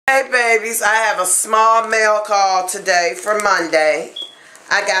Hey babies, I have a small mail call today for Monday.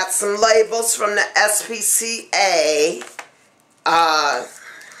 I got some labels from the SPCA. I'm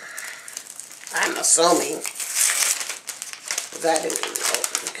assuming that didn't even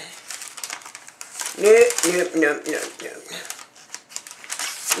open.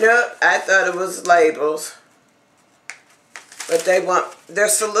 Nope, I thought it was labels. But they're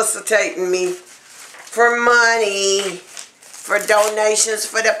soliciting me for money, for donations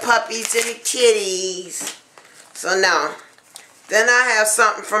for the puppies and the kitties. So now, then I have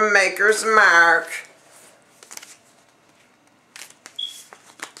something from Maker's Mark.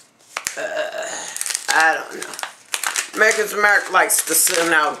 I don't know. Maker's Mark likes to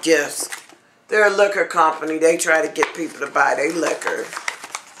send out gifts. They're a liquor company. They try to get people to buy their liquor.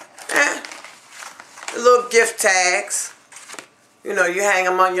 Little gift tags. You know, you hang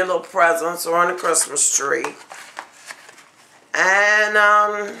them on your little presents or on the Christmas tree. And,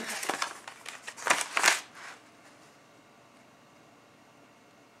 I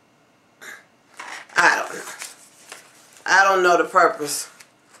don't know the purpose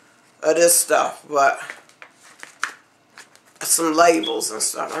of this stuff, but some labels and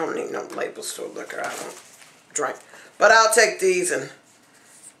stuff. I don't need no labels for liquor. I don't drink. But I'll take these and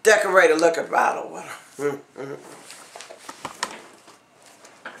decorate a liquor bottle with them.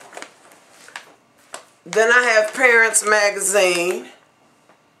 Then I have Parents Magazine.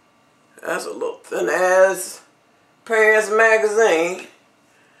 That's a little thin as Parents Magazine.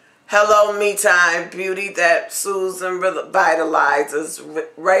 Hello Me Time, beauty that soothes and revitalizes.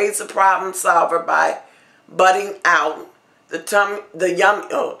 Raise a problem solver by budding out. The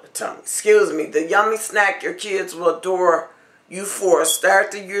yummy snack your kids will adore you for. Start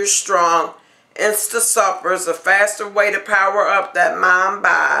the year strong. Insta suppers, a faster way to power up that mom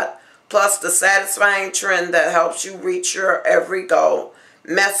bod. Plus the satisfying trend that helps you reach your every goal.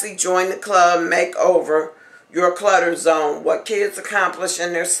 Messy, join the club, make over your clutter zone. What kids accomplish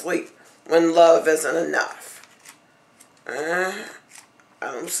in their sleep when love isn't enough. I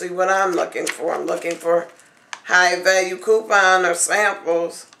don't see what I'm looking for. I'm looking for high value coupon or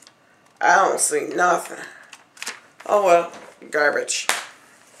samples. I don't see nothing. Oh well, garbage.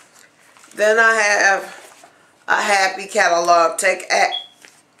 Then I have a happy catalog. Take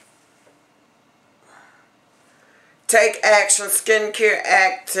Action Skincare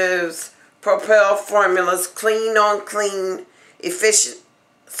Actives, Propel Formulas, clean on clean,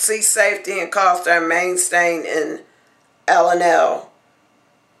 efficiency, safety, and cost are mainstay in L&L.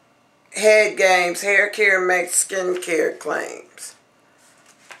 Head games, hair care makes skincare claims.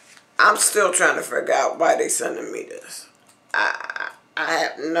 I'm still trying to figure out why they sending me this. I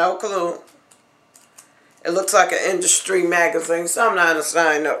have no clue. It looks like an industry magazine, so I'm not going to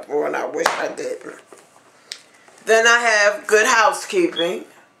sign up for it, and I wish I didn't. Then I have Good Housekeeping.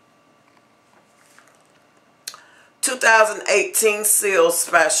 2018 Seal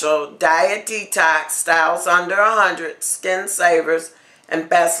Special. Diet Detox. Styles under 100. Skin Savers. And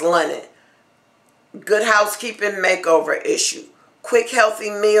Best Linen. Good Housekeeping Makeover Issue. Quick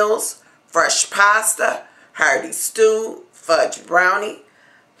healthy meals. Fresh pasta. Hearty stew. Fudge brownie.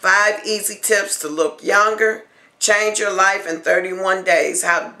 5 easy tips to look younger. Change your life in 31 days.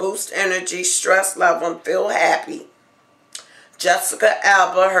 How to boost energy, stress level, and feel happy. Jessica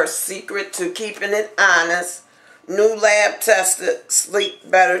Alba, her secret to keeping it honest. New lab tested sleep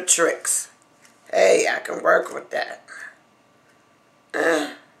better tricks. Hey, I can work with that.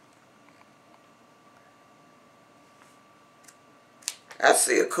 I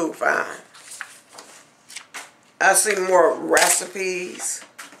see a coupon. I see more recipes.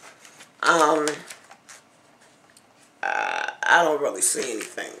 I don't really see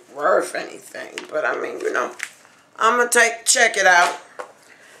anything worth anything, but I mean, you know, I'm going to check it out.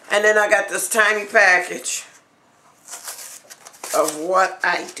 And then I got this tiny package of what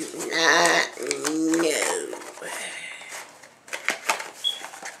I do not know.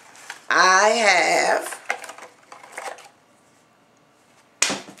 I have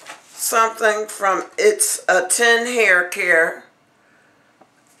something from It's a 10 Hair Care.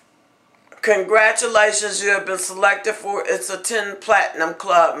 Congratulations, you have been selected for It's a 10 Platinum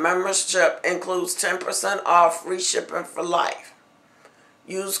Club. Membership includes 10% off, free shipping for life.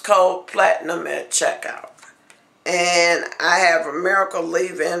 Use code PLATINUM at checkout. And I have a Miracle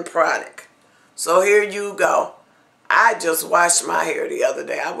Leave-In product. So here you go. I just washed my hair the other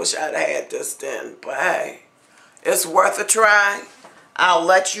day. I wish I'd had this then. But hey, it's worth a try. I'll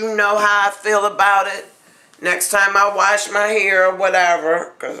let you know how I feel about it next time I wash my hair or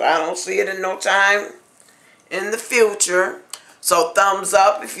whatever, because I don't see it in no time in the future. So thumbs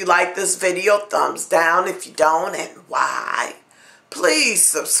up if you like this video, thumbs down if you don't, and why. please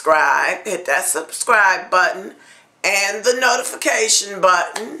subscribe. Hit that subscribe button and the notification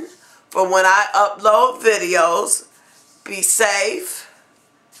button for when I upload videos. Be safe,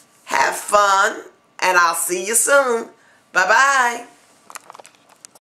 have fun, and I'll see you soon. Bye-bye.